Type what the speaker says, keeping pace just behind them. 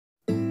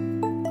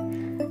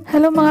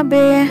Hello mga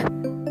be.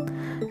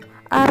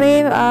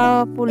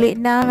 Are puli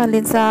na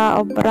halin sa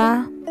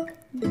obra.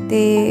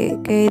 Di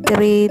kay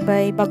diri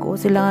by bag-o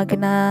sila nga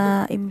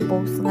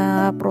gina-impose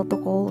nga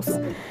protocols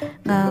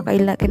nga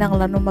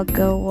kinahanglan no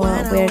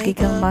mag-wear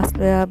kang mask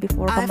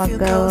before ka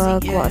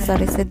magkuha sa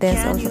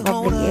residence o sa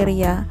public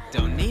area.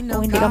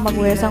 Kung hindi ka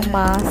mag-wear sang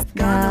mask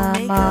na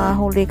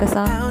mahuli ka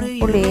sa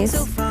pulis,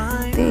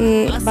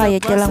 di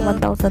bayad ka lang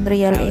 1,000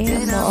 real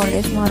more or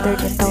less mga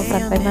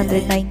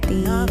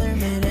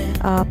 13,590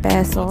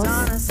 pesos.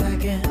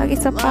 Pag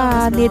isa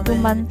pa need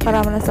man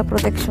para man sa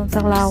protection sa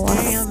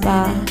lawas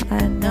ba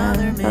and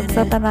pag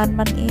sa tanan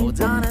man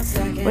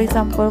for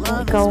example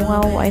kung ikaw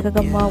nga ay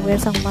kagama-wear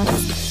sang mask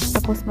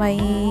tapos may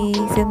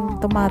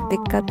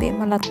symptomatic ka di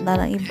malat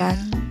na ng iban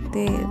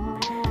di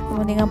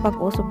muni nga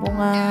pag-usubong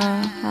nga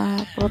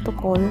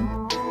protocol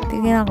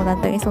tingnan ko lang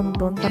tayo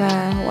isundon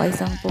para wala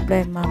isang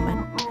problema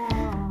man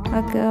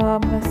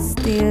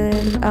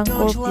still ang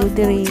curfew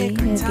diri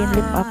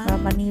ginlip up na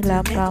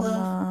Manila from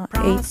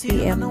 8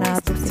 p.m. na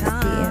to 6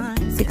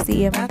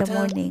 a.m. in the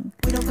morning.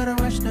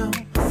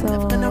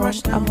 So,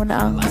 amo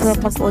na ang sa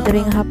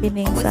pag-ordering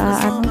happening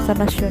sa sa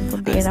nasyon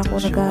kung di na ako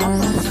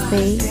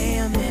nag-stay.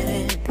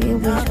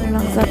 Wish ko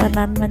lang sa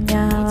tanan man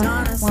niya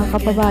mga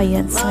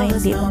kababayan na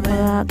hindi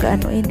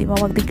hindi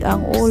mawagdig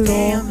ang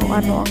ulo kung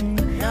ano ang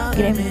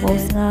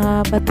gina-impose nga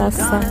batas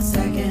sa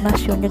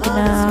nasyon nga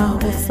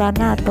ginahusa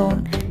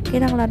naton.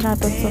 Kinanglan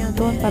natin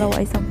sundon para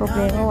wa isang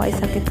problema, wa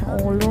sakit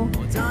ng ulo.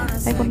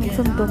 Ay kung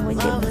sundon mo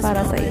hindi mo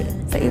para sa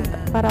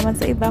para man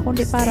sa iba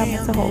kundi para man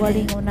sa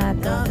kawalingon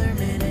natin.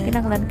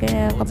 Kinanglan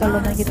kaya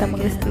kabalo man kita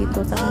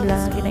magrespeto sa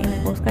kanila nga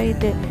gina-impose kay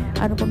de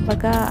ano kung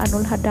baga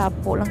anul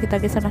hadapo lang kita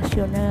sa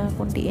nasyon na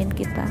kundiin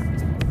kita.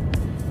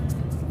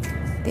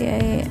 Di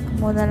ay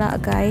mo na la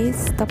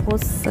guys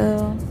tapos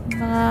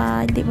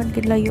mga hindi man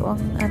kilayo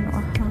ang ang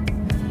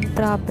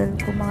travel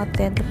ko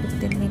mga 10 to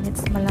 15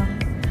 minutes malang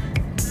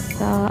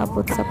sa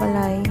abot sa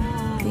balay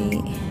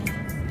di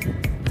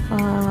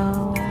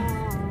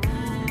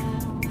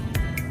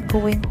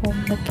going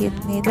home na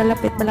kidney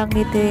dalapit pa lang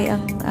nito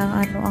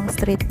ang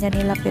street niya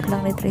nilapit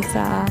lang nito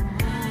sa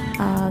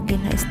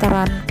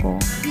ginaistaran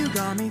ko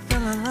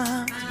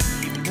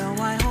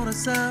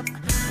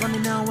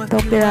ito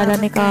pirala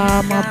ni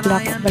ka mga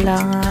blocks bala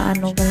nga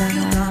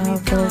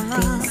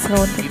buildings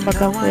road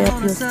baga Kuya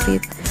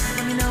Street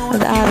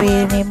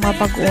ari ni mga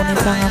pag-uni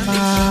sa nga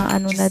mga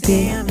na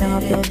di nga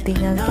building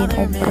ang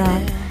kinombra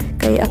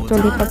kay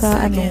actually pag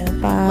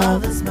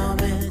pag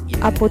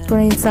abot ko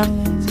na isang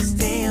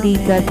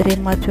liga diri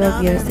mga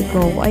 12 years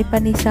ago ay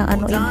panisang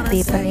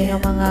inti pani nga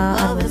mga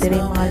diri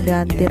mga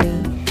laundry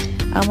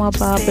ang mga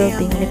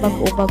building ni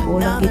pag-ubag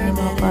ulang gini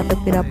mga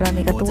patagpira pa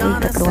ni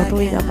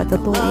katuig apat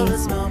tuig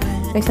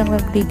kay sang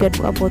nagligad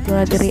ko abot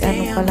yung diri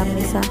pa lang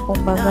ni sa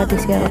kumbaga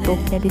desierto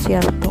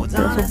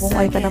pero subong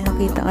ay ka na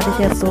makita nga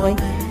desierto kay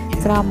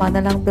drama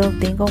na lang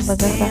building kung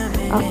baga sa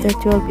after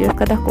 12 years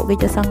kada ko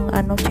gid sang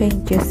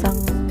changes sang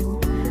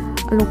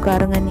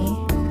lugar nga ni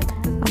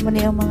amo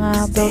ni ang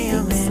mga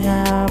buildings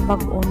nga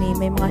bag-uni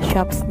may mga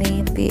shops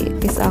ni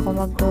kis ako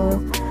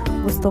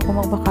gusto ko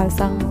magbakal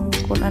sang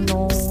kung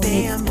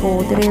needs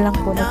ko dire lang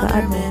ko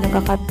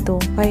nagakadto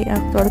kay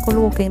actual ko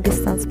looking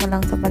distance mo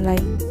lang sa balay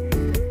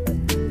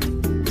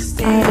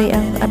ari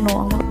ang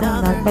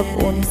McDonald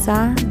bag-uni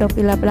sa daw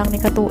pila pa lang ni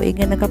katuig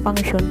nga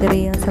nagapangsyon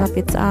dire yung sa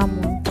lapit sa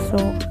amon so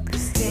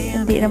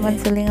hindi naman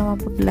sila nga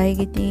mapudlay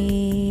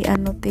gini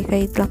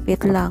kay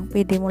lapit lang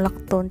pwede mo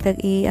lakton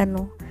kag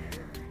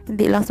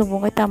hindi lang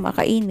subong kay tama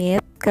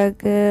kainit kag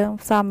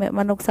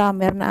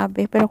summer na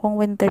abe pero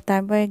kung winter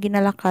time pa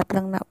ginalakat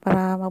lang na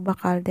para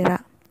magbakal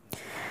dira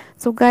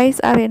so guys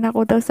ari na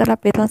ko daw sa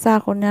lapit lang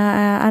sa ako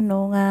na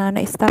nga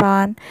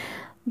naistaran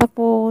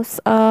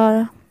tapos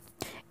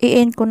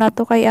i-end ko na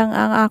to kay ang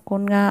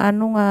akon nga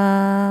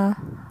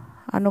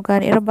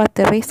gani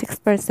battery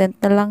 6%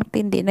 na lang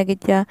tindi na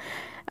gid nga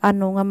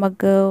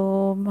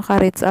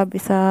makareach abi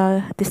sa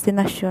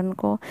destination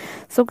ko.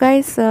 So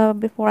guys,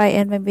 before I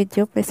end my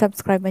video, please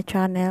subscribe my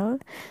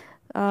channel.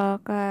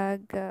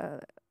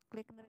 Click